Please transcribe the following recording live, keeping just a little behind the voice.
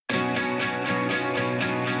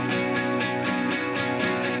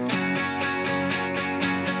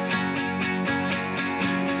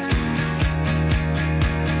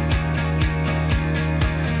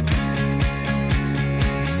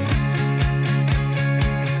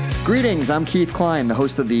Greetings, I'm Keith Klein, the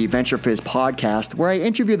host of the Venture Fizz podcast, where I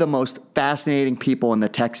interview the most fascinating people in the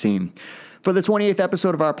tech scene. For the 28th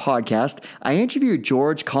episode of our podcast, I interviewed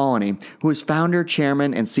George Colony, who is founder,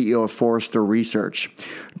 chairman, and CEO of Forrester Research.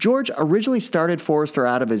 George originally started Forrester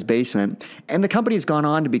out of his basement, and the company has gone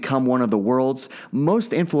on to become one of the world's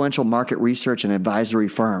most influential market research and advisory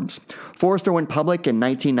firms. Forrester went public in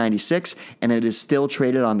 1996, and it is still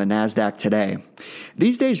traded on the NASDAQ today.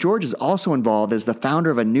 These days, George is also involved as the founder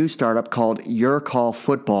of a new startup called Your Call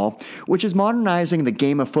Football, which is modernizing the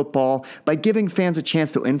game of football by giving fans a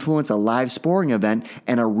chance to influence a live sporting event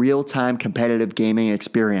and a real-time competitive gaming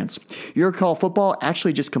experience. Your Call Football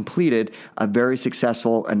actually just completed a very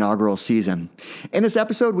successful inaugural season. In this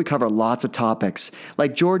episode, we cover lots of topics,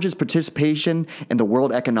 like George's participation in the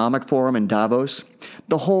World Economic Forum in Davos,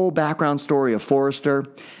 the whole background story of Forrester,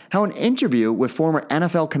 how an interview with former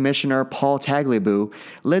NFL Commissioner Paul Tagliabue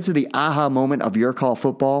led to the aha moment of Your Call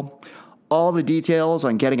Football, all the details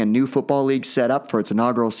on getting a new football league set up for its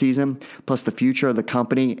inaugural season, plus the future of the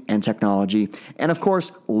company and technology, and of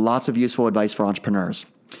course, lots of useful advice for entrepreneurs.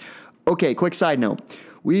 Okay, quick side note.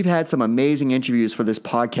 We've had some amazing interviews for this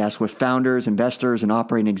podcast with founders, investors, and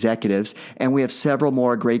operating executives, and we have several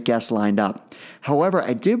more great guests lined up. However,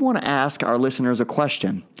 I did want to ask our listeners a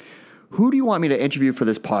question. Who do you want me to interview for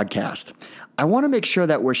this podcast? I want to make sure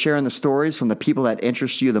that we're sharing the stories from the people that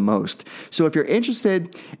interest you the most. So if you're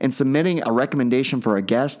interested in submitting a recommendation for a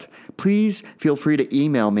guest, please feel free to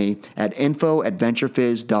email me at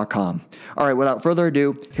info@venturefizz.com. All right, without further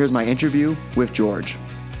ado, here's my interview with George.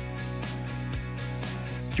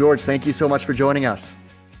 George, thank you so much for joining us.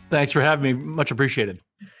 Thanks for having me. Much appreciated.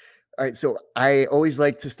 All right, so I always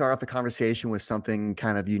like to start off the conversation with something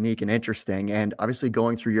kind of unique and interesting. And obviously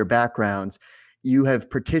going through your backgrounds, you have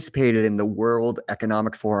participated in the World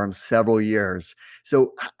Economic Forum several years.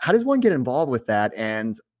 So how does one get involved with that?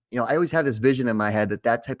 And, I always have this vision in my head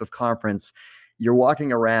that type of conference, you're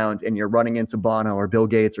walking around and you're running into Bono or Bill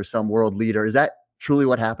Gates or some world leader. Is that truly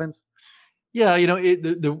what happens? Yeah,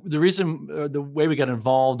 the reason, the way we got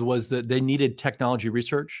involved was that they needed technology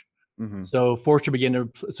research. Mm-hmm. So Forrester began to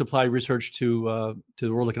supply research to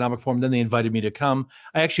the World Economic Forum. Then they invited me to come.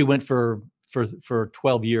 I actually went for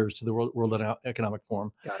 12 years to the World Economic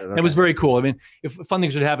Forum. Got it, okay. It was very cool. I mean, if fun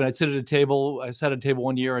things would happen, I'd sit at a table. I sat at a table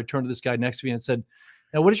one year. I turned to this guy next to me and said,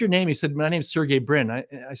 "Now, what is your name?" He said, "My name's Sergey Brin." I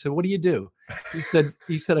said, "What do you do?" He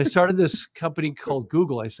said, "I started this company called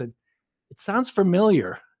Google." I said, "It sounds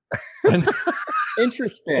familiar." And,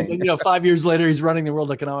 interesting. And then, 5 years later, he's running the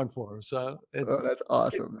World Economic Forum. So that's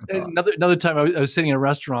awesome. Another time, I was sitting in a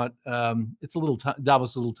restaurant. It's Davos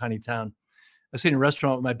is a little tiny town. I was sitting in a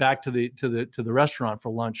restaurant with my back to the restaurant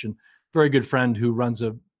for lunch, and a very good friend who runs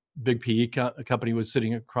a big PE company was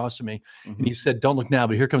sitting across from me, mm-hmm. and he said, "Don't look now,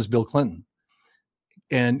 but here comes Bill Clinton."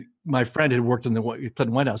 And my friend had worked in the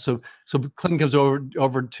Clinton White House, so Clinton comes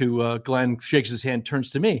over to Glenn, shakes his hand, turns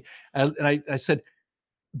to me, and I said,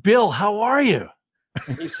 "Bill, how are you?"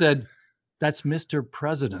 And he said, "That's Mr.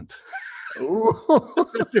 President."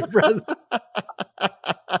 Mr. President.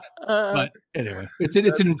 But anyway, it's an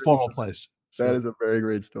informal place. So. That is a very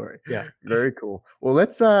great story. Yeah. Very cool. Well,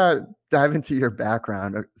 let's dive into your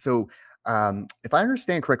background. So if I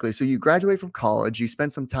understand correctly, so you graduate from college, you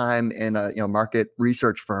spend some time in a market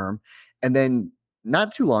research firm, and then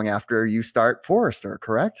not too long after you start Forrester,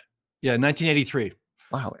 correct? Yeah, 1983.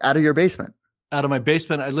 Wow. Out of your basement. Out of my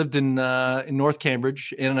basement. I lived in North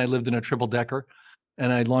Cambridge, and I lived in a triple decker,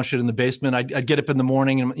 and I launched it in the basement. I'd get up in the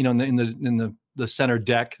morning, and in the center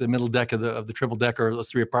deck, the middle deck of the triple decker, those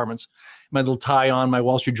three apartments, my little tie on, my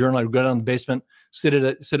Wall Street Journal. I'd go down the basement, sit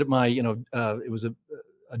at my it was a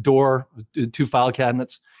door, two file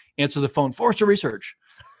cabinets, answer the phone, Forrester Research,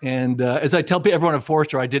 and as I tell everyone at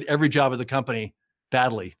Forrester, I did every job at the company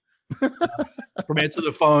badly, from answer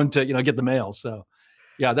the phone to get the mail. So,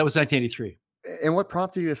 yeah, that was 1983. And what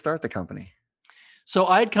prompted you to start the company? So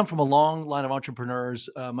I had come from a long line of entrepreneurs.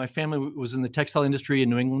 My family was in the textile industry in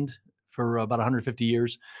New England for about 150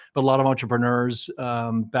 years, but a lot of entrepreneurs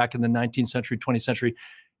back in the 19th century, 20th century.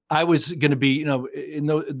 I was going to be, in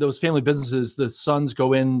those family businesses, the sons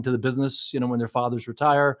go into the business, when their fathers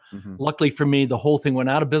retire. Mm-hmm. Luckily for me, the whole thing went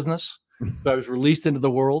out of business. So I was released into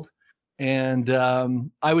the world. And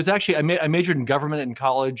I was actually, I majored in government in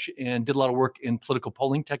college and did a lot of work in political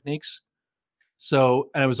polling techniques. So,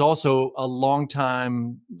 and I was also a long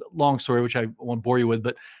story, which I won't bore you with,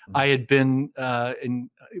 but I had been in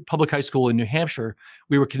public high school in New Hampshire.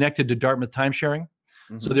 We were connected to Dartmouth timesharing.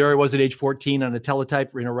 Mm-hmm. So there I was at age 14 on a teletype,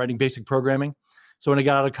 writing basic programming. So when I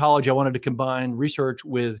got out of college, I wanted to combine research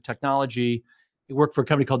with technology. I worked for a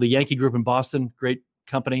company called the Yankee Group in Boston, great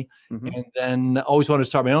company. Mhm. And then always wanted to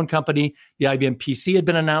start my own company. The IBM PC had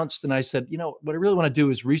been announced. And I said, what I really want to do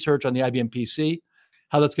is research on the IBM PC,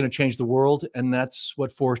 how that's going to change the world. And that's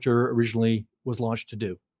what Forrester originally was launched to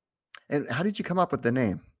do. And how did you come up with the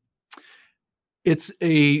name? It's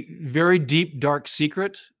a very deep, dark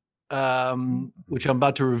secret, which I'm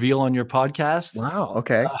about to reveal on your podcast. Wow.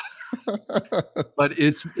 Okay. But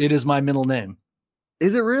it is my middle name.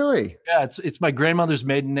 Is it really? Yeah, it's my grandmother's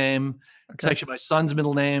maiden name. It's Okay. actually my son's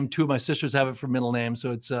middle name. Two of my sisters have it for middle name,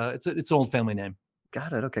 so it's an old family name.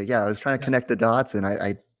 Got it. Okay. Yeah, I was trying to Yeah. connect the dots, and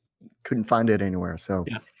I couldn't find it anywhere. So,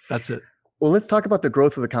 Yeah, that's it. well, let's talk about the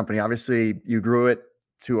growth of the company. Obviously, you grew it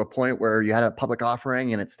to a point where you had a public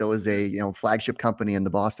offering, and it still is a flagship company in the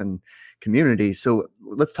Boston community. So,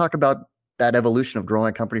 let's talk about that evolution of growing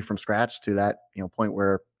a company from scratch to that point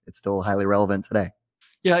where it's still highly relevant today.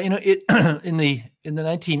 Yeah, it in the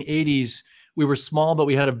 1980s we were small, but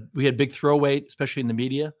we had big throw weight, especially in the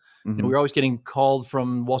media. Mm-hmm. We were always getting called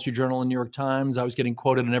from Wall Street Journal and New York Times. I was getting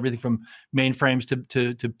quoted on everything from mainframes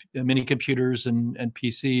to mini computers and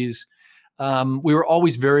PCs. We were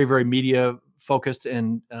always very, very media focused,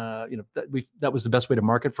 and that was the best way to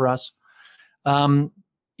market for us.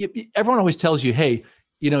 Everyone always tells you, hey,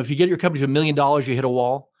 if you get your company to $1 million, you hit a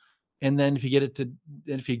wall. And then if you get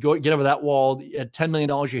over that wall at $10 million,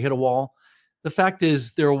 you hit a wall. The fact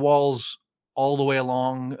is, there are walls all the way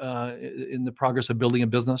along in the progress of building a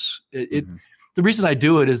business. The reason I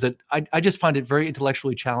do it is that I just find it very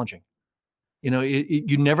intellectually challenging.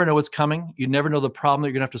 You never know what's coming. You never know the problem that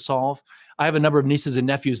you're going to have to solve. I have a number of nieces and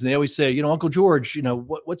nephews, and they always say, Uncle George,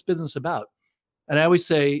 what's business about? And I always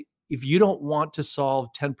say, if you don't want to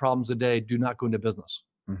solve 10 problems a day, do not go into business.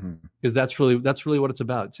 Because that's really what it's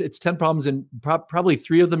about. It's 10 problems, and probably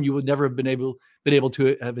 3 of them you would never have been able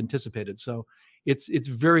to have anticipated. So it's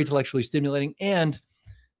very intellectually stimulating, and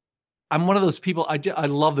I'm one of those people. I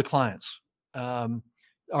love the clients.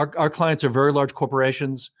 Our clients are very large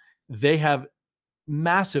corporations. They have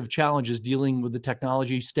massive challenges dealing with the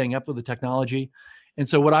technology, staying up with the technology. And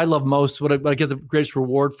so what I love most, what I get the greatest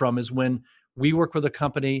reward from, is when we work with a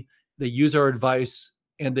company, they use our advice,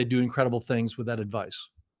 and they do incredible things with that advice.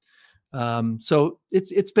 So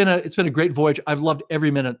it's been a great voyage. I've loved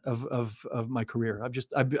every minute of my career.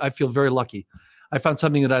 I feel very lucky. I found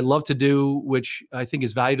something that I love to do, which I think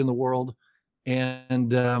is valued in the world,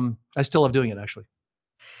 and I still love doing it, actually.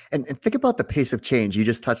 And think about the pace of change. You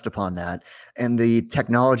just touched upon that, and the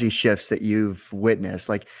technology shifts that you've witnessed.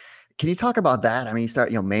 Like, can you talk about that? I mean, you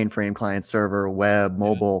start, mainframe, client server, web,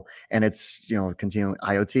 mobile, and it's, continuing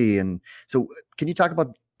IoT. And so can you talk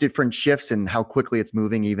about different shifts and how quickly it's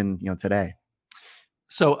moving even, today?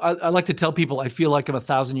 So I like to tell people I feel like I'm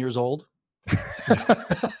 1,000 years old.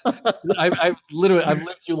 I've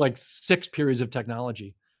lived through like 6 periods of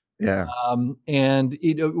technology. Yeah. And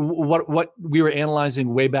what we were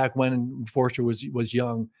analyzing way back when Forrester was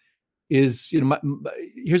young is,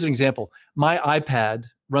 here's an example. My iPad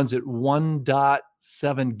runs at 1.7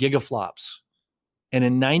 gigaflops. And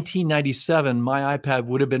in 1997, my iPad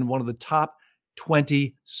would have been one of the top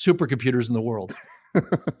 20 supercomputers in the world.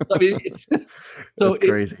 I mean, that's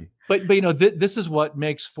crazy. But this is what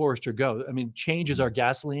makes Forrester go. I mean, change is our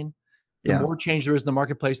gasoline. The more change there is in the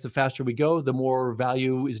marketplace, the faster we go, the more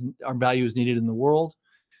value is needed in the world.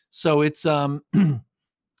 So it's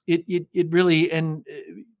it really, and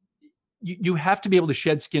you have to be able to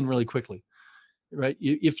shed skin really quickly, right?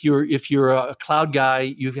 If you're a cloud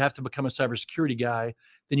guy, you have to become a cybersecurity guy.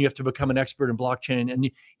 Then you have to become an expert in blockchain, and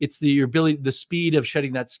it's your ability, the speed of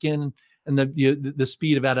shedding that skin, and the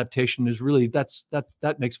speed of adaptation is really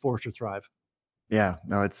that makes Forrester thrive. Yeah,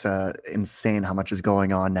 no, it's insane how much is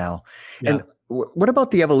going on now. Yeah. And what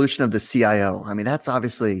about the evolution of the CIO? I mean, that's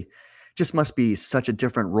obviously just must be such a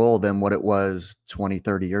different role than what it was 20,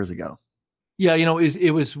 30 years ago. Yeah,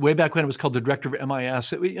 it was way back when it was called the director of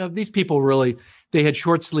MIS. These people really, they had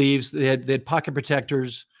short sleeves, they had pocket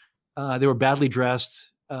protectors, they were badly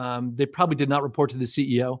dressed. They probably did not report to the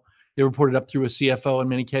CEO. They reported up through a CFO in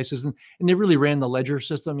many cases, and they really ran the ledger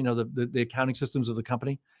system, the accounting systems of the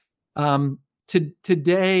company.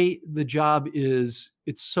 Today, the job it's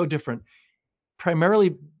so different,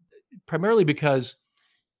 primarily because,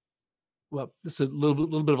 well, this is a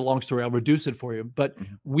little bit of a long story. I'll reduce it for you, but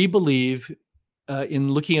we believe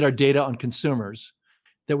in looking at our data on consumers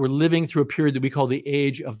that we're living through a period that we call the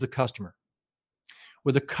age of the customer,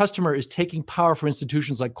 where the customer is taking power from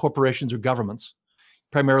institutions like corporations or governments,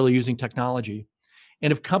 primarily using technology.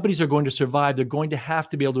 And if companies are going to survive, they're going to have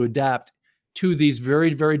to be able to adapt to these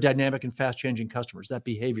very, very dynamic and fast-changing customers, that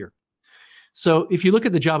behavior. So if you look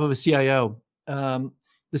at the job of a CIO, the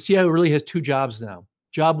CIO really has 2 jobs now.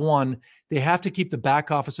 Job one, they have to keep the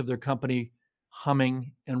back office of their company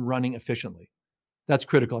humming and running efficiently. That's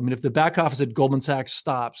critical. I mean, if the back office at Goldman Sachs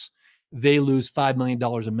stops, they lose $5 million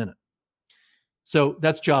a minute. So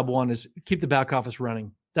that's job one, is keep the back office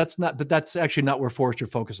running. But that's actually not where Forrester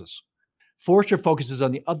focuses. Forrester focuses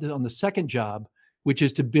on the second job, which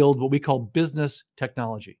is to build what we call business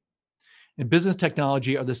technology. And business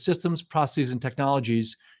technology are the systems, processes, and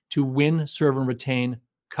technologies to win, serve, and retain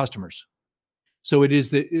customers. So it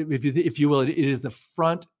is if you will, it is the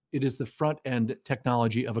front end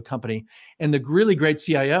technology of a company. And the really great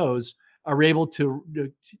CIOs are able to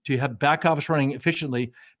have back office running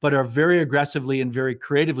efficiently, but are very aggressively and very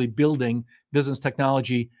creatively building business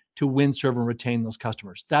technology to win, serve, and retain those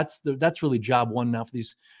customers. That's really job one now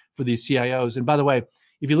for these CIOs. And by the way,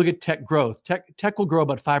 if you look at tech growth, tech will grow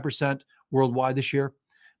about 5% worldwide this year,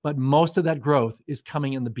 but most of that growth is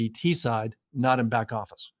coming in the BT side, not in back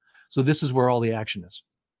office. So this is where all the action is.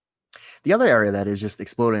 The other area that is just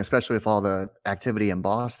exploding, especially with all the activity in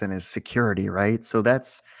Boston, is security, right? So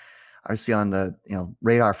that's obviously on the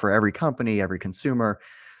radar for every company, every consumer.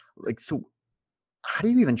 Like, so how do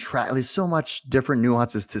you even track? There's so much different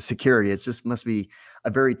nuances to security. It just must be a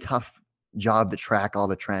very tough job to track all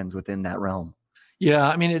the trends within that realm. Yeah,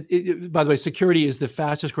 I mean, by the way, security is the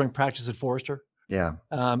fastest growing practice at Forrester. Yeah.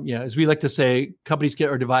 As we like to say, companies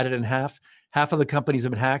are divided in half. Half of the companies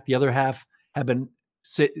have been hacked. The other half have been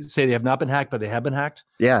say they have not been hacked, but they have been hacked.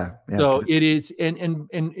 Yeah. So it is, and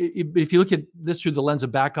if you look at this through the lens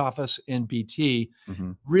of back office and BT,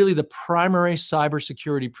 really the primary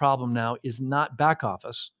cybersecurity problem now is not back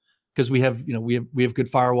office, because we have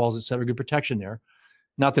good firewalls, et cetera, good protection there.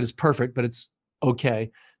 Not that it's perfect, but it's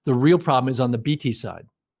okay. The real problem is on the BT side,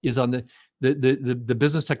 is on the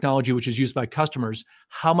business technology, which is used by customers.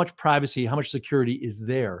 How much privacy, how much security is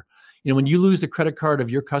there? When you lose the credit card of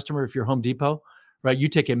your customer, if you're Home Depot, right, you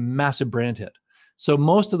take a massive brand hit. So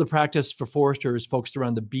most of the practice for Forrester is focused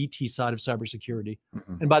around the BT side of cybersecurity.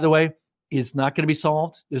 And by the way, it's not going to be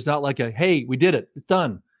solved. There's not like hey, we did it, it's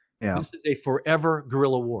done. Yeah. This is a forever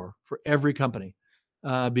guerrilla war for every company,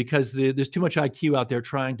 because there's too much IQ out there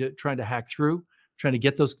trying to hack through, trying to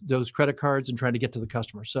get those credit cards and trying to get to the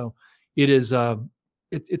customer. So it is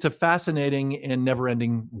it's a fascinating and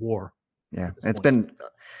never-ending war. Yeah, it's been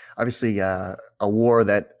obviously a war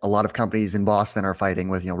that a lot of companies in Boston are fighting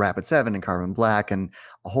with, Rapid7 and Carbon Black and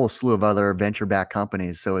a whole slew of other venture-backed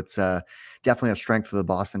companies. So it's definitely a strength for the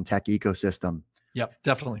Boston tech ecosystem. Yep,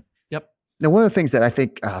 definitely. Yep. Now, one of the things that I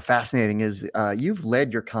think fascinating is you've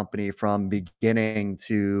led your company from beginning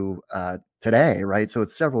to today, right? So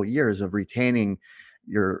it's several years of retaining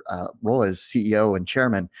your role as CEO and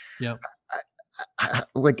chairman. Yeah.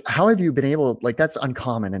 Like, how have you been able, like, that's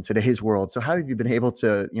uncommon in today's world. So how have you been able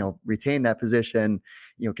to, retain that position,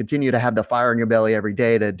 continue to have the fire in your belly every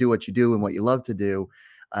day to do what you do and what you love to do?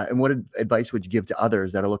 And what advice would you give to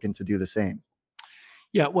others that are looking to do the same?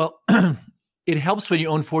 Yeah, well, it helps when you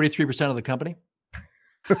own 43% of the company.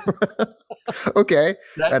 Okay.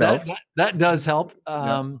 That helps. That does help.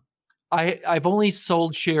 Yeah. I've only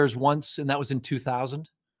sold shares once, and that was in 2000.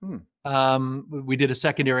 We did a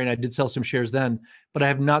secondary, and I did sell some shares then, but I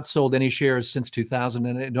have not sold any shares since 2000,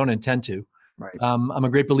 and I don't intend to. Right. I'm a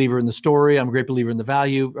great believer in the story. I'm a great believer in the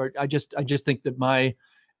value. I just think that my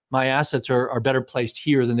assets are better placed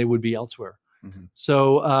here than they would be elsewhere.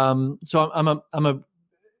 So I'm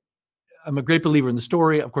a great believer in the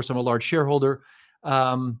story. Of course, I'm a large shareholder.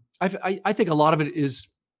 I think a lot of it is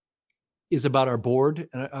about our board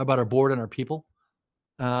and our people.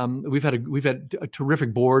 We've had a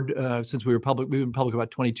terrific board since we were public. We've been public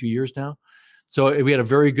about 22 years now. So we had a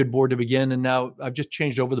very good board to begin, and now I've just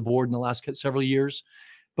changed over the board in the last several years.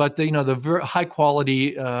 But the very high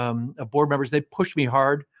quality board members, they pushed me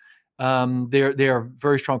hard. They are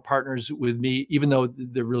very strong partners with me, even though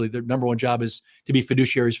their number one job is to be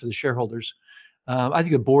fiduciaries for the shareholders. I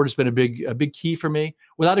think the board has been a big key for me.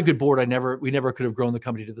 Without a good board, we never could have grown the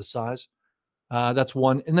company to this size. That's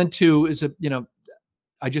one, and then two is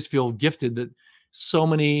I just feel gifted that so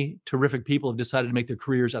many terrific people have decided to make their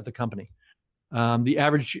careers at the company. The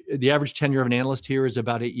average tenure of an analyst here is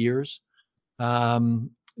about 8 years.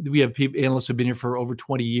 We have analysts who've been here for over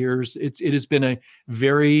 20 years. It has been a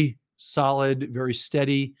very solid, very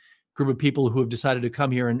steady group of people who have decided to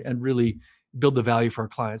come here and really build the value for our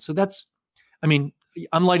clients. So I'm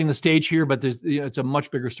lighting the stage here, but it's a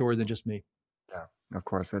much bigger story than just me. Yeah, of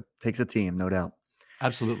course, that takes a team, no doubt.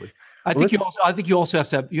 Absolutely. I think you also have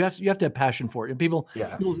to have passion for it. And people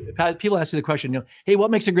ask me the question, hey, what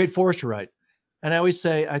makes a great Forrester right? And I always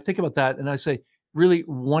say, I think about that and I say, really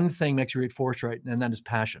one thing makes a great Forrester right, and that is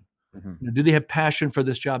passion. Mhm. Do they have passion for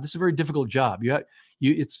this job? This is a very difficult job.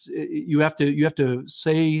 You have to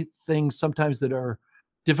say things sometimes that are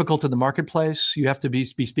difficult in the marketplace. You have to be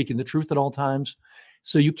speaking the truth at all times.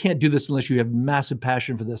 So you can't do this unless you have massive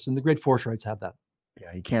passion for this. And the great Forsterites have that.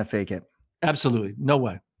 Yeah, you can't fake it. Absolutely. No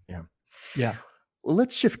way. Yeah. Yeah. Well,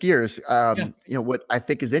 let's shift gears. Yeah. What I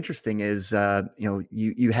think is interesting is,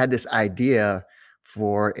 you had this idea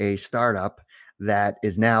for a startup that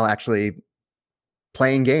is now actually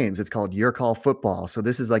playing games. It's called Your Call Football. So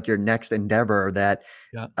this is like your next endeavor that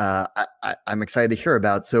Yeah. I'm excited to hear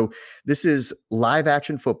about. So this is live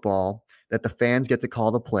action football that the fans get to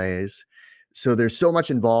call the plays. So there's so much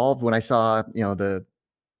involved. When I saw, the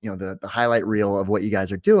highlight reel of what you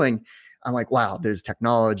guys are doing, I'm like, wow, there's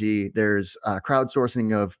technology, there's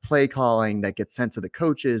crowdsourcing of play calling that gets sent to the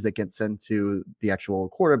coaches, that gets sent to the actual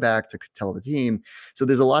quarterback to tell the team. So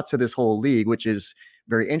there's a lot to this whole league, which is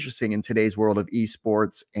very interesting in today's world of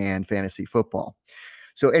esports and fantasy football.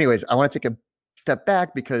 So anyways, I want to take a step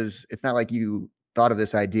back because it's not like you thought of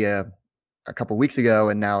this idea a couple weeks ago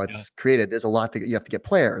and now Yeah. it's created. There's a lot that you have to get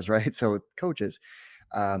players, right? So coaches.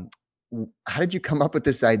 Um, how did you come up with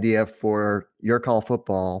this idea for Your Call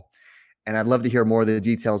Football? And I'd love to hear more of the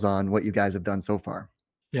details on what you guys have done so far.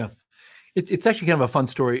 Yeah. It's actually kind of a fun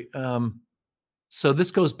story. So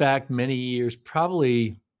this goes back many years,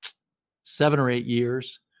 probably 7 or 8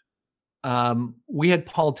 years. We had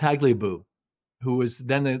Paul Tagliabue, who was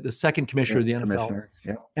then the second commissioner of the NFL, Commissioner.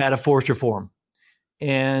 Yeah. at a Forrester forum.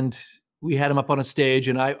 And we had him up on a stage,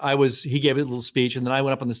 and he gave a little speech, and then I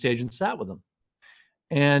went up on the stage and sat with him.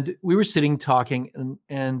 And we were sitting talking,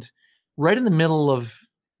 and right in the middle of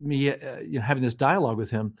me having this dialogue with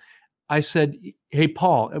him, I said, "Hey,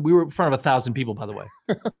 Paul," and we were in front of 1,000 people, by the way.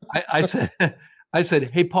 I said,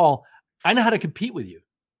 "Hey, Paul, I know how to compete with you."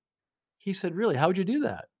 He said, "Really? How would you do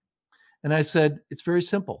that?" And I said, "It's very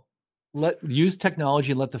simple. Use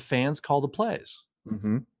technology and let the fans call the plays."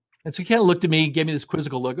 Mm-hmm. And so he kind of looked at me, gave me this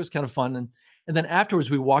quizzical look. It was kind of fun. And then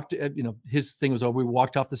afterwards we walked, his thing was over. We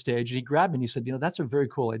walked off the stage and he grabbed me and he said, "That's a very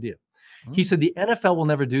cool idea." He said, "The NFL will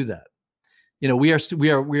never do that. We are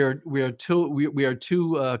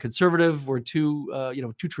too conservative. We're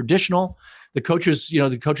too traditional. The coaches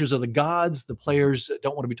are the gods. The players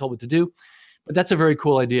don't want to be told what to do. But that's a very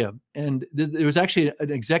cool idea." And there was actually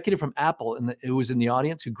an executive from Apple, and it was in the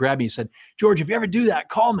audience, who grabbed me and said, "George, if you ever do that,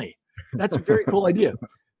 call me. That's a very cool idea."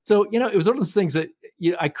 So, it was one of those things that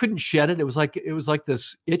I couldn't shed it. It was like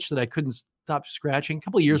this itch that I couldn't stop scratching. A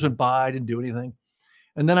couple of years went by, I didn't do anything.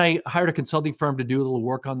 And then I hired a consulting firm to do a little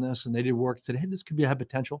work on this, and they did work and said, "Hey, this could have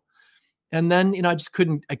potential." And then,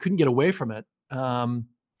 I couldn't get away from it. And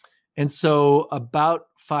so about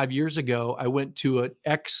 5 years ago, I went to an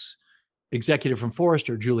ex-executive from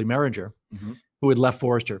Forrester, Julie Merringer, Mm-hmm. who had left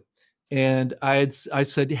Forrester. And I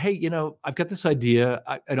said, "Hey, I've got this idea,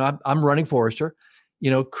 and I'm running Forrester.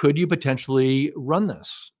 Could you potentially run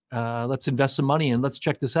this? Let's invest some money and let's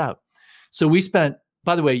check this out." So we spent,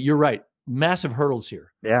 by the way, you're right, massive hurdles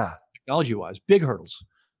here, Yeah. technology-wise, big hurdles.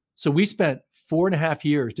 So we spent 4.5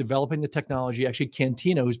 years developing the technology. Actually,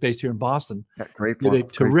 Cantina, who's based here in Boston, Great. did a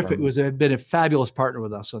terrific, Great had been a fabulous partner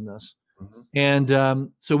with us on this. mm-hmm. And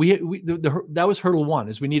so that was hurdle one,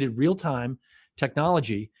 is we needed real-time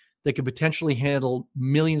technology that could potentially handle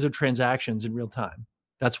millions of transactions in real time.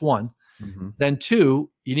 That's one. Mm-hmm. Then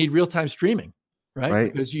two, you need real-time streaming, right?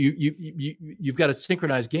 Right. Because you've got a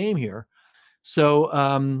synchronized game here. So,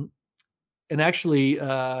 and actually,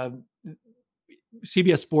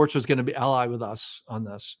 CBS Sports was going to be ally with us on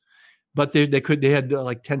this, but they had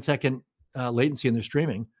like 10-second latency in their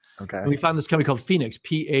streaming. Okay. And we found this company called Phoenix,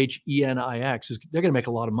 Phenix. They're going to make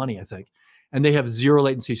a lot of money, I think, and they have zero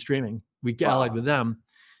latency streaming. We allied with them,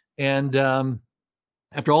 and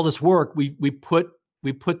after all this work, we put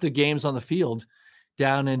the games on the field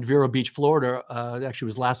down in Vero Beach, Florida. Actually, it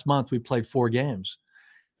was last month. We played 4 games,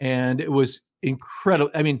 and it was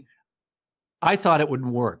incredible. I mean, I thought it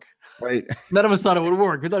wouldn't work. Right. None of us thought it would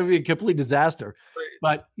work. We thought it would be a complete disaster. Right.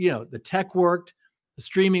 But the tech worked, the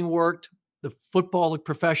streaming worked, the football looked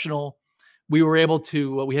professional. We were able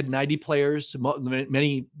to. We had 90 players.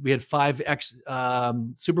 We had 5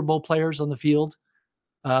 Super Bowl players on the field,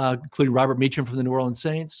 including Robert Meacham from the New Orleans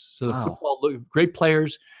Saints. So the football looked great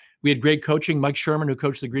players. We had great coaching. Mike Sherman, who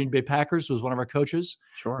coached the Green Bay Packers, was one of our coaches.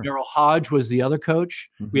 Sure. Merrill Hodge was the other coach.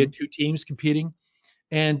 Mm-hmm. We had 2 teams competing,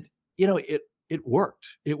 and it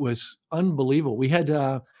worked. It was unbelievable. We had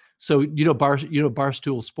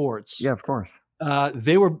Barstool Sports. Yeah, of course.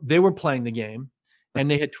 They were playing the game, and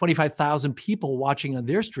they had 25,000 people watching on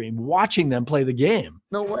their stream, watching them play the game.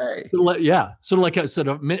 No way. Yeah, sort of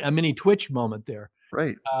like a mini Twitch moment there.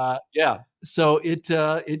 Right. Yeah. So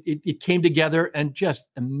it came together and just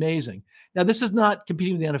amazing. Now this is not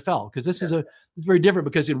competing with the NFL because it's very different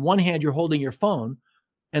because in one hand you're holding your phone,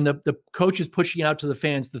 and the coach is pushing out to the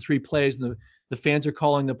fans the 3 plays, and the fans are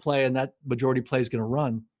calling the play, and that majority play is going to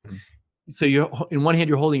run. Mm-hmm. So you're in one hand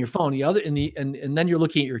you're holding your phone, the other and then you're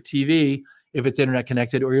looking at your TV if it's internet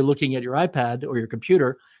connected, or you're looking at your iPad or your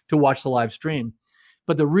computer to watch the live stream.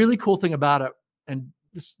 But the really cool thing about it, and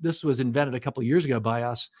this was invented a couple of years ago by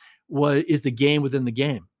us, is the game within the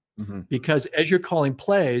game. Mm-hmm. Because as you're calling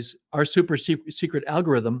plays, our super secret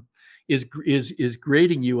algorithm is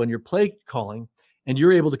grading you on your play calling, and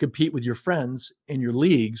you're able to compete with your friends in your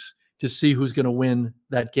leagues to see who's going to win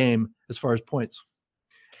that game as far as points.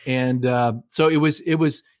 And so it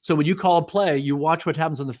was. So when you call a play, you watch what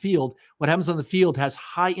happens on the field. What happens on the field has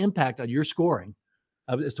high impact on your scoring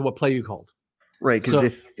as to what play you called. Right,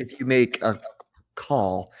 because if you make a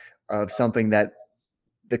call of something that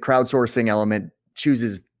the crowdsourcing element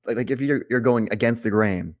chooses, like if you're going against the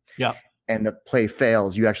grain, and the play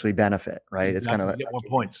fails, you actually benefit, right? It's kind of like you get more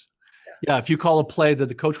points. Yeah, if you call a play that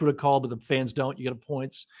the coach would have called, but the fans don't, you get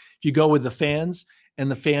points. If you go with the fans and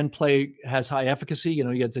the fan play has high efficacy, you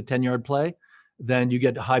get a 10-yard play, then you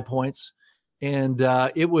get high points. And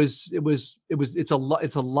it's a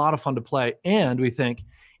lot of fun to play, and we think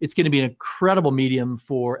it's going to be an incredible medium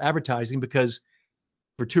for advertising because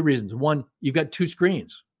for 2 reasons. One, you've got 2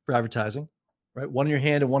 screens for advertising, right? One in your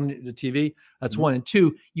hand and one in the TV. That's one. And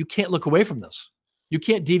 2, you can't look away from this. You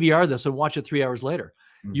can't DVR this and watch it 3 hours later.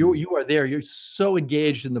 Mm-hmm. You are there. You're so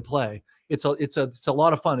engaged in the play. It's a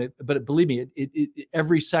lot of fun. But believe me,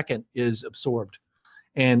 every second is absorbed,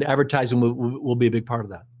 and advertising will be a big part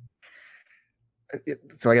of that.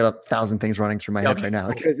 So I got 1,000 things running through my head right now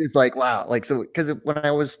because it's like, wow. Like, so, because when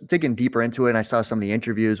I was digging deeper into it and I saw some of the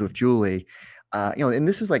interviews with Julie, and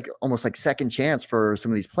this is like almost like second chance for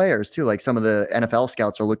some of these players too. Like some of the NFL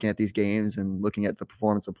scouts are looking at these games and looking at the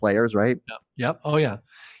performance of players, right? Yep. Oh yeah.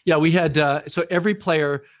 Yeah. We had, so every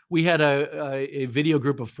player, we had a video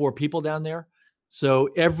group of 4 people down there. So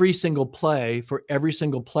every single play for every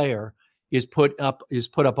single player is put up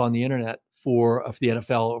on the internet for the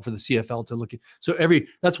NFL or for the CFL to look at. So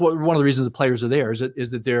that's one of the reasons the players are there is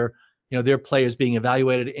that their play is being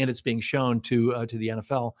evaluated and it's being shown to the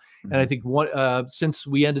NFL. Mm-hmm. And I think since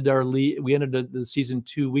we ended the season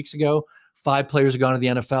 2 weeks ago, 5 players have gone to the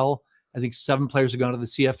NFL. I think 7 players have gone to the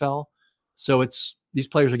CFL. So these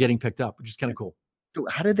players are getting picked up, which is kind of cool. So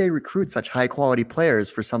how did they recruit such high quality players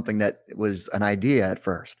for something that was an idea at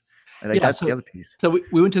first? That's the other piece. So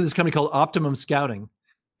we went to this company called Optimum Scouting,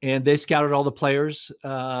 and they scouted all the players,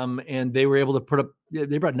 and they were able to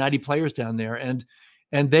they brought 90 players down there, and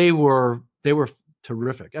they were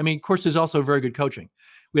terrific. I mean, of course, there's also very good coaching.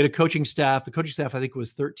 We had a coaching staff. The coaching staff, I think,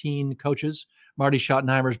 was 13 coaches. Marty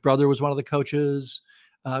Schottenheimer's brother was one of the coaches.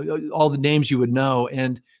 All the names you would know.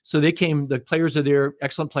 And so the players are there,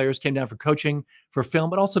 excellent players came down for coaching, for film,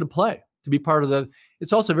 but also to play, to be part of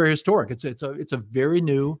it's also very historic. It's a very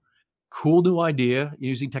new, cool new idea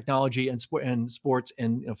using technology and sports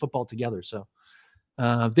and football together. So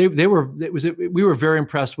we were very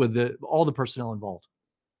impressed with all the personnel involved.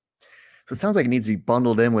 So it sounds like it needs to be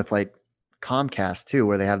bundled in with like Comcast too,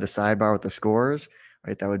 where they have the sidebar with the scores,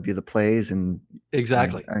 right? That would be the plays and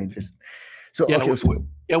exactly.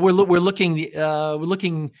 We're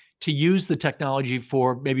looking to use the technology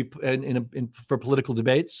for maybe for political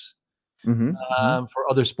debates, for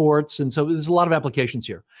other sports, and so there's a lot of applications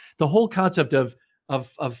here. The whole concept of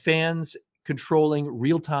fans controlling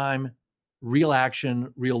real time, real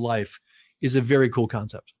action, real life is a very cool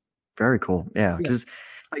concept. Very cool, yeah. Because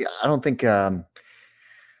I don't think I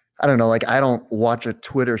don't know, like I don't watch a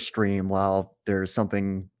Twitter stream while there's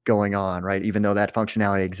something going on, right? Even though that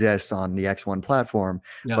functionality exists on the X1 platform.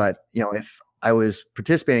 Yeah. But, if I was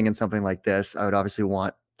participating in something like this, I would obviously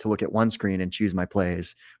want to look at one screen and choose my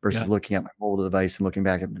plays versus looking at my mobile device and looking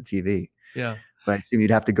back at the TV. Yeah. But I assume you'd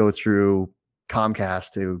have to go through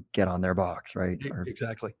Comcast to get on their box, right?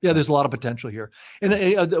 Exactly. Yeah, there's a lot of potential here. And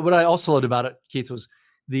what I also loved about it, Keith, was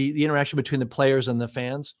the interaction between the players and the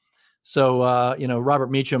fans. So, Robert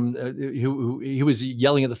Meacham, he was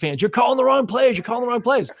yelling at the fans, "You're calling the wrong plays. You're calling the wrong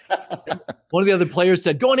plays." One of the other players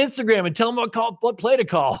said, "Go on Instagram and tell them what play to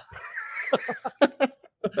call."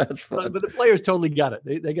 That's fun. But the players totally got it.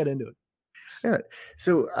 They got into it. Yeah.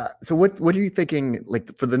 So what are you thinking?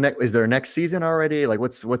 Like for the next, is there a next season already? Like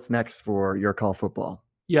what's next for Your Call Football?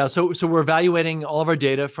 Yeah. So we're evaluating all of our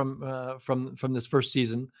data from this first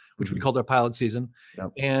season, which we called our pilot season,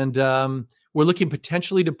 and we're looking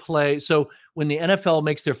potentially to play. So when the NFL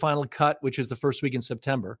makes their final cut, which is the first week in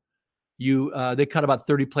September, they cut about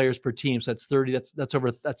 30 players per team. So that's 30.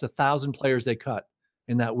 That's 1,000 players they cut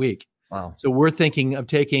in that week. Wow. So we're thinking of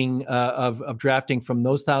taking of drafting from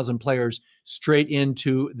those 1,000 players straight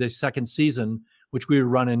into the second season, which we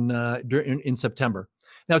would run in September.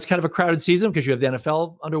 Now it's kind of a crowded season because you have the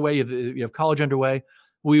NFL underway, you have college underway.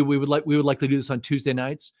 We would likely do this on Tuesday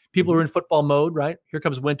nights. People are in football mode, right? Here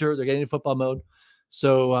comes winter; they're getting into football mode.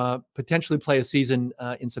 So potentially play a season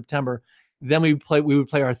in September. Then we would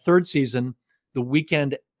play our third season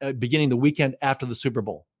beginning the weekend after the Super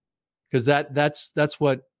Bowl, because that's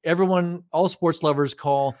what all sports lovers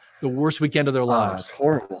call the worst weekend of their lives. It's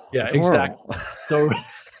horrible. Yeah, it's exactly. Horrible.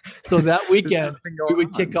 So that weekend we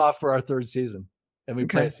would kick off for our third season, and we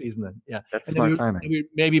play a season then. Yeah, that's smart timing. We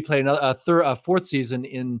maybe play a fourth season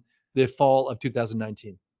in the fall of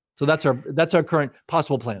 2019. So that's our current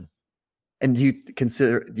possible plan. And do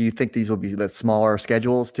you think these will be the smaller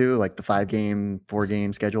schedules too, like the 5-game,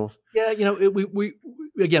 4-game schedules? Yeah, we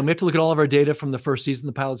again, we have to look at all of our data from the first season,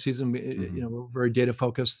 the pilot season. We're very data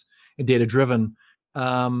focused and data driven.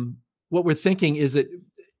 What we're thinking is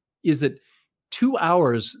that 2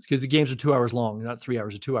 hours, because the games are 2 hours long, not 3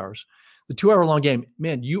 hours or 2 hours. The 2 hour long game,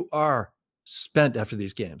 man, you are spent after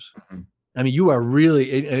these games. Mm-hmm. I mean, you are really,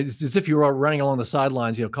 it's as if you were running along the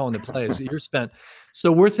sidelines, calling the plays. You're spent. So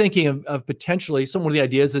we're thinking of potentially, some of the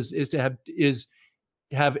ideas is to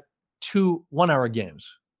have 2 1-hour games.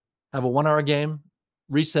 Have a 1-hour game,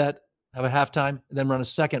 reset, have a halftime, and then run a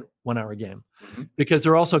second 1-hour game. Mm-hmm. Because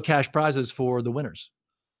there are also cash prizes for the winners.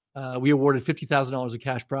 We awarded $50,000 of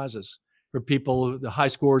cash prizes for people, the high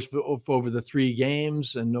scores for over the 3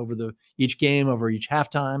 games and over each game, over each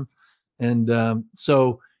halftime. And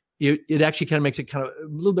so it actually kind of makes it kind of a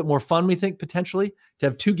little bit more fun, we think, potentially, to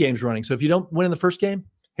have 2 games running. So if you don't win in the first game,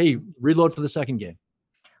 hey, reload for the second game.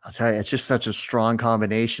 I'll tell you, it's just such a strong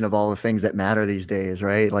combination of all the things that matter these days,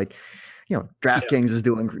 right? Like, DraftKings is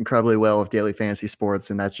doing incredibly well with daily fantasy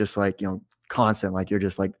sports, and that's just like, constant. Like, you're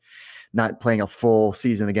just like not playing a full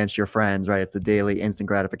season against your friends, right? It's the daily instant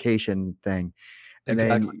gratification thing. And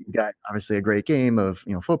then you got obviously a great game of,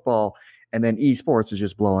 football. And then esports is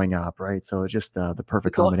just blowing up, right? So it's just the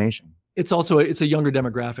perfect combination. It's also it's a younger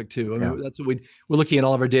demographic too. I mean, that's what we're looking at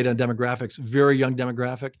all of our data on demographics. Very young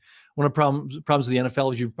demographic. One of the problems of the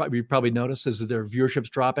NFL, as you probably noticed, is that their viewership's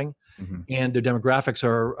dropping, and their demographics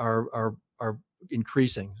are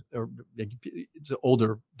increasing. It's an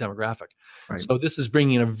older demographic, right. So this is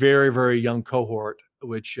bringing in a very, very young cohort,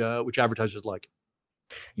 which advertisers like.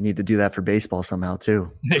 You need to do that for baseball somehow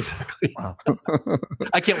too. Exactly. Wow.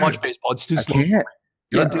 I can't watch baseball. It's too slow.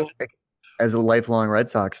 As a lifelong Red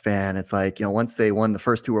Sox fan, it's like, once they won the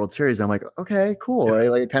first 2 World Series, I'm like, okay, cool. Right?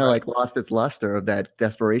 Like, it kind of like lost its luster of that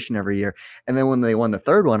desperation every year. And then when they won the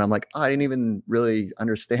third one, I'm like, I didn't even really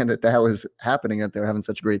understand that was happening, that they're having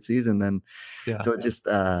such a great season. Then, so it just,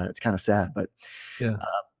 it's kind of sad, but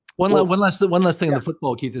one last thing in the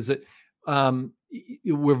football, Keith, is that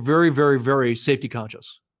we're very, very, very safety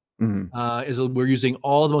conscious. Mm-hmm. We're using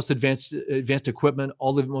all the most advanced equipment,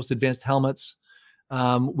 all the most advanced helmets.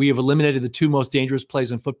 We have eliminated the 2 most dangerous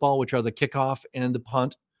plays in football, which are the kickoff and the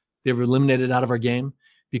punt. They've eliminated out of our game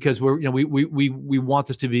because we want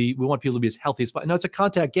people to be as healthy as possible. No, it's a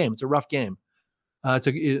contact game. It's a rough game. But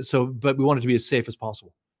we want it to be as safe as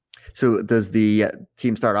possible. So does the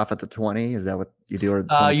team start off at the 20? Is that what you do? Or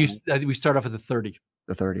the we start off at the 30.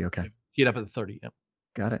 The 30, okay. Heat up at the 30, yep.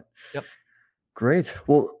 Got it. Yep. Great.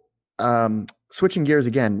 Well, switching gears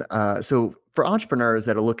again. So for entrepreneurs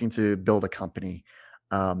that are looking to build a company,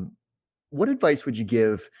 what advice would you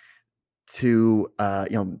give to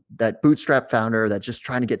that bootstrap founder that's just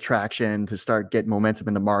trying to get traction, to start getting momentum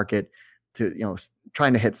in the market, to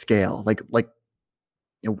trying to hit scale? Like what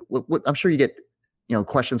I'm sure you get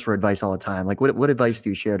questions for advice all the time. Like what advice do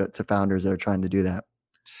you share to founders that are trying to do that?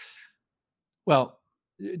 Well,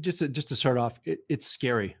 just to start off, it's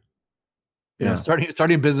scary.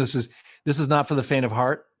 Starting a business this is not for the faint of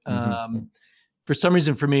heart. For some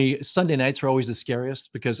reason, for me, Sunday nights were always the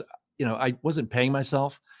scariest because I wasn't paying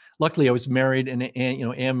myself. Luckily, I was married,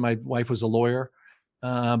 and my wife was a lawyer.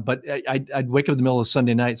 But I'd wake up in the middle of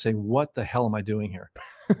Sunday night saying, "What the hell am I doing here?"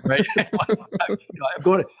 Right? I'm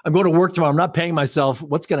going to work tomorrow. I'm not paying myself.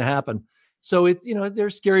 What's going to happen? So it's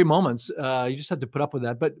there's scary moments. You just have to put up with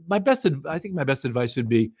that. But I think my best advice would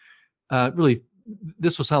be really.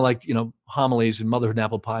 This will sound like homilies and motherhood and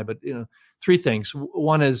apple pie, but 3 things.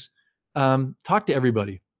 One is talk to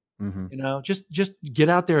everybody. Mm-hmm. Just get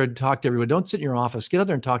out there and talk to everybody. Don't sit in your office. Get out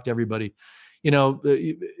there and talk to everybody.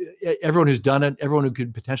 Everyone who's done it, everyone who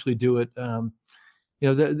could potentially do it.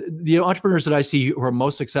 The entrepreneurs that I see who are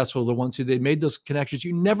most successful are the ones who they made those connections.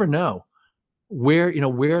 You never know where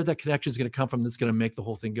that connection is going to come from. That's going to make the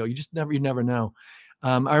whole thing go. You never know.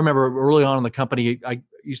 I remember early on in the company, I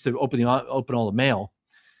used to open all the mail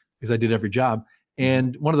because I did every job.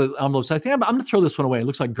 And one of the envelopes, I think I'm going to throw this one away. It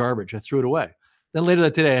looks like garbage. I threw it away. Then later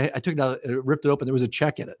that day, I took it out, ripped it open. There was a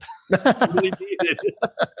check in it. Really needed.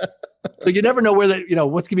 So you never know where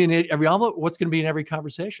what's going to be in every envelope, what's going to be in every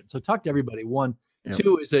conversation. So talk to everybody. One,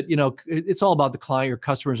 two is that, it's all about the client, your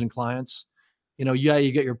customers and clients.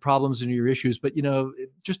 You get your problems and your issues, but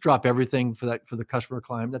just drop everything for the customer or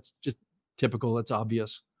client. That's just typical. That's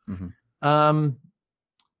obvious. And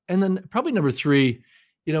then probably number three,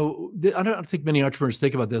 I don't think many entrepreneurs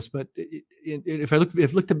think about this, but if I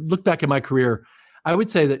look back at my career, I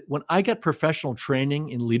would say that when I got professional training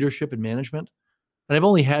in leadership and management, and I've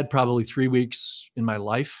only had probably 3 weeks in my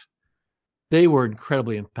life, they were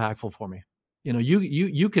incredibly impactful for me.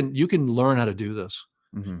 You can learn how to do this.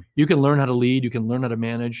 You can learn how to lead. You can learn how to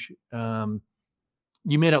manage. You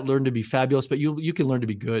may not learn to be fabulous, but you can learn to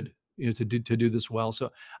be good. To do this well.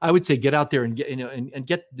 So I would say get out there and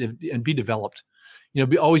get and be developed.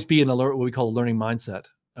 Always be in what we call a learning mindset.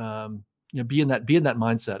 Be in that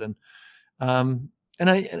mindset. And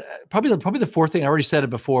I probably the fourth thing, I already said it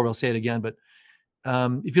before, but I'll say it again. But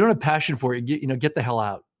if you don't have passion for it, get the hell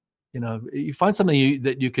out. You find something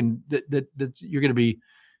that you're going to be.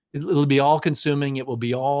 It'll be all consuming. It will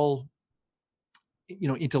be all,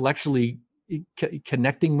 intellectually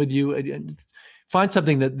connecting with you. Find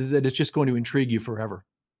something that is just going to intrigue you forever.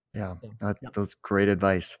 Yeah, that's great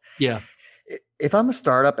advice. Yeah. If I'm a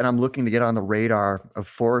startup and I'm looking to get on the radar of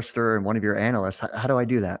Forrester and one of your analysts, how do I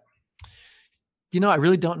do that? I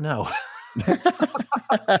really don't know.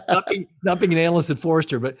 not being an analyst at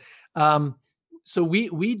Forrester, but so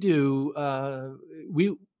we do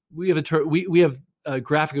we have a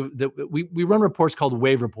graphic that we run reports called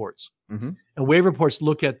wave reports, and wave reports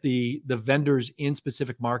look at the vendors in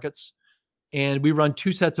specific markets. And we run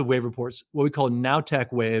two sets of wave reports, what we call now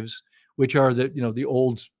tech waves, which are the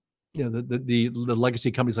old, the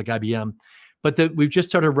legacy companies like IBM. But we've just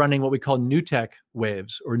started running what we call new tech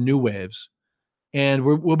waves or new waves. And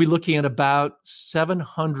we'll be looking at about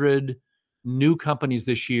 700 new companies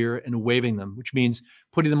this year and waving them, which means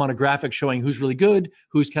putting them on a graphic showing who's really good,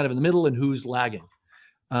 who's kind of in the middle, and who's lagging.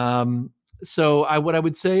 So what I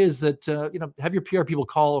would say is that, have your PR people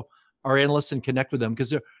call our analysts and connect with them, because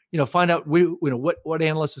they're, find out what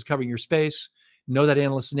analyst is covering your space, know that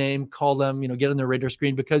analyst's name, call them, get on their radar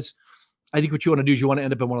screen, because I think what you want to do is you want to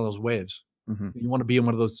end up in one of those waves. You want to be in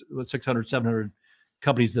one of those 600, 700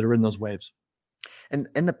 companies that are in those waves. And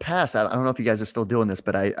in the past, I don't know if you guys are still doing this,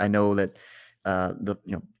 but I know that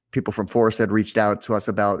people from Forrester had reached out to us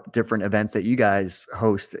about different events that you guys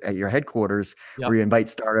host at your headquarters, where you invite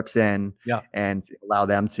startups in and allow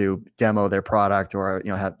them to demo their product or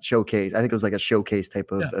have showcase. I think it was like a showcase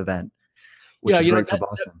type of event, which is great for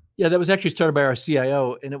Boston. That was actually started by our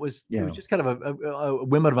CIO, and it was just kind of a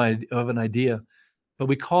whim of an idea. But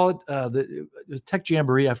we call it the Tech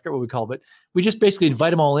Jamboree. I forget what we call it, but we just basically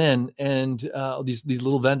invite them all in, and these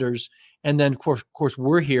little vendors. And then, of course,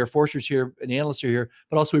 we're here, Forrester's here, and the analysts are here,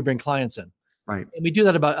 but also we bring clients in. Right. And we do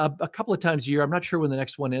that about a couple of times a year. I'm not sure when the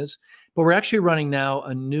next one is, but we're actually running now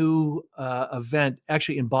a new event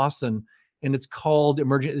actually in Boston, and it's called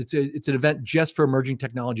Emerging. It's an event just for emerging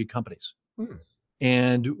technology companies.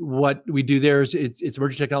 And what we do there is it's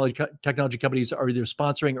emerging technology companies are either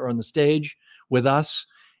sponsoring or on the stage with us.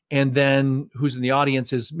 And then who's in the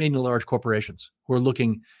audience is mainly large corporations who are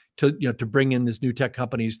looking to bring in these new tech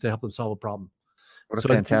companies to help them solve a problem. What a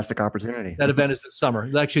fantastic opportunity. That event is this summer.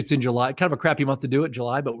 Actually, it's in July. Kind of a crappy month to do it,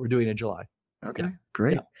 July, but we're doing it in July. Okay,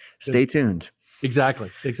 great. Stay tuned.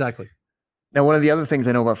 Exactly. Now, one of the other things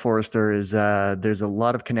I know about Forrester is there's a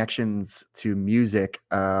lot of connections to music.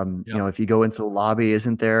 If you go into the lobby,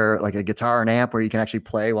 isn't there like a guitar and amp where you can actually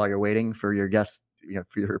play while you're waiting for your guest,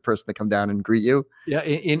 for your person to come down and greet you? Yeah,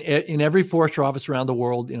 in every Forrester office around the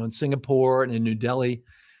world, in Singapore and in New Delhi,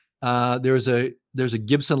 there's a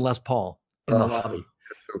Gibson Les Paul in the lobby.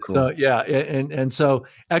 That's so cool. So and so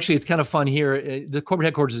actually it's kind of fun here. The corporate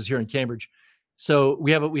headquarters is here in Cambridge. So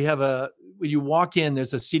we have a when you walk in,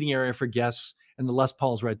 there's a seating area for guests, and the Les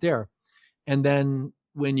Paul's right there. And then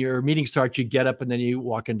when your meeting starts, you get up and then you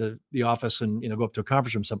walk into the office and go up to a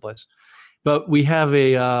conference room someplace. But we have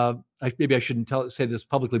maybe I shouldn't say this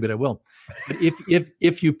publicly, but I will. But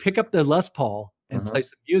if you pick up the Les Paul and play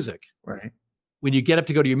some music, right, when you get up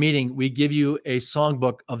to go to your meeting, we give you a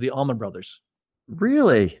songbook of the Allman Brothers.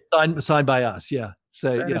 Really? Signed by us, yeah.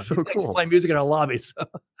 So that is so cool. Play music in our lobby. So,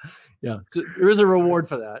 so there is a reward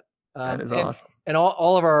for that. That is awesome. And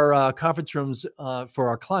all of our conference rooms for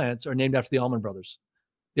our clients are named after the Allman Brothers.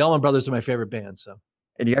 The Allman Brothers are my favorite band. So.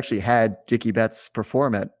 And you actually had Dickie Betts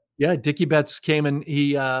perform it. Yeah, Dickie Betts came and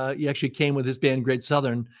he actually came with his band Great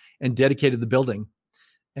Southern and dedicated the building.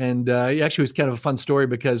 And it actually was kind of a fun story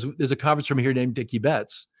because there's a conference room here named Dickie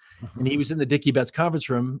Betts, and he was in the Dickie Betts conference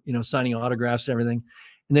room, signing autographs and everything.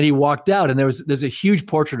 And then he walked out, and there's a huge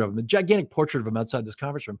portrait of him, a gigantic portrait of him outside this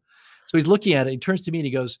conference room. So he's looking at it. He turns to me and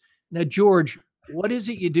he goes, "Now, George, what is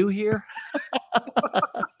it you do here?"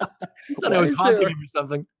 I thought I was haunting him or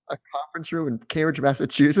something. A conference room in Cambridge,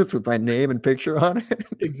 Massachusetts with my name and picture on it.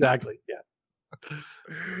 Exactly. Yeah.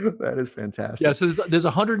 That is fantastic. Yeah. So there's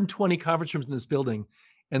 120 conference rooms in this building,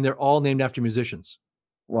 and they're all named after musicians.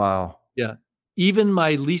 Wow. Yeah. Even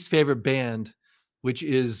my least favorite band, which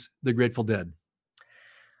is the Grateful Dead.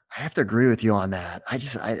 I have to agree with you on that.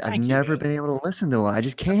 I've never been able to listen to it. I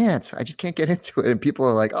just can't get into it. And people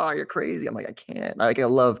are like, "Oh, you're crazy." I'm like, I can't. I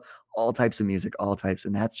love all types of music, all types.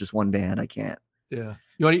 And that's just one band. I can't. Yeah.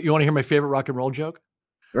 You want to hear my favorite rock and roll joke?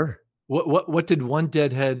 Sure. What did one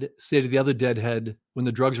deadhead say to the other deadhead when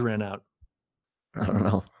the drugs ran out? I don't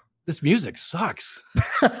know. This music sucks.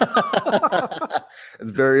 It's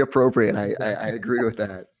very appropriate. I agree with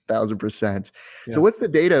that 1,000%. Yeah. So what's the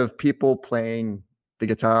data of people playing the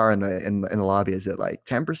guitar in the lobby? Is it like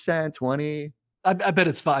 10%, 20? I bet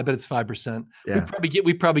it's 5. I bet it's 5%. Yeah.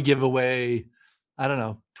 We probably give away, I don't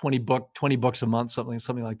know, 20 books a month,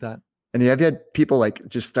 something like that. And have you had people like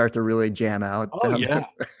just start to really jam out? Oh yeah.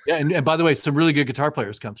 Yeah. And by the way, some really good guitar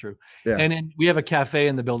players come through. Yeah. And then we have a cafe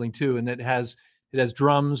in the building too. And it has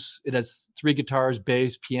drums, it has 3 guitars,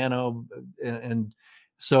 bass, piano. And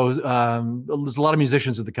so there's a lot of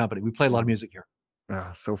musicians at the company. We play a lot of music here.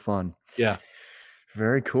 Oh, so fun. Yeah.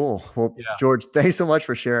 Very cool. Well, Yeah. George, thanks so much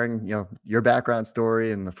for sharing, your background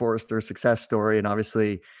story and the Forrester success story, and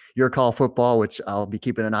obviously your call football, which I'll be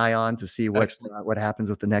keeping an eye on to see what happens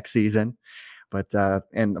with the next season. But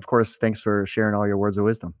and of course, thanks for sharing all your words of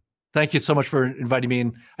wisdom. Thank you so much for inviting me,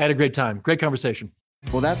 and I had a great time. Great conversation.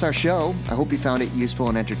 Well, that's our show. I hope you found it useful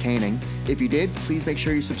and entertaining. If you did, please make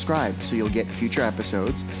sure you subscribe so you'll get future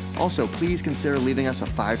episodes. Also, please consider leaving us a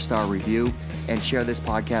 5-star review and share this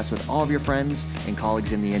podcast with all of your friends and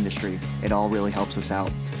colleagues in the industry. It all really helps us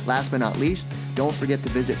out. Last but not least, don't forget to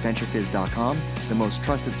visit venturefiz.com, the most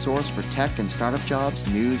trusted source for tech and startup jobs,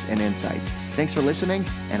 news, and insights. Thanks for listening,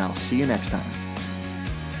 and I'll see you next time.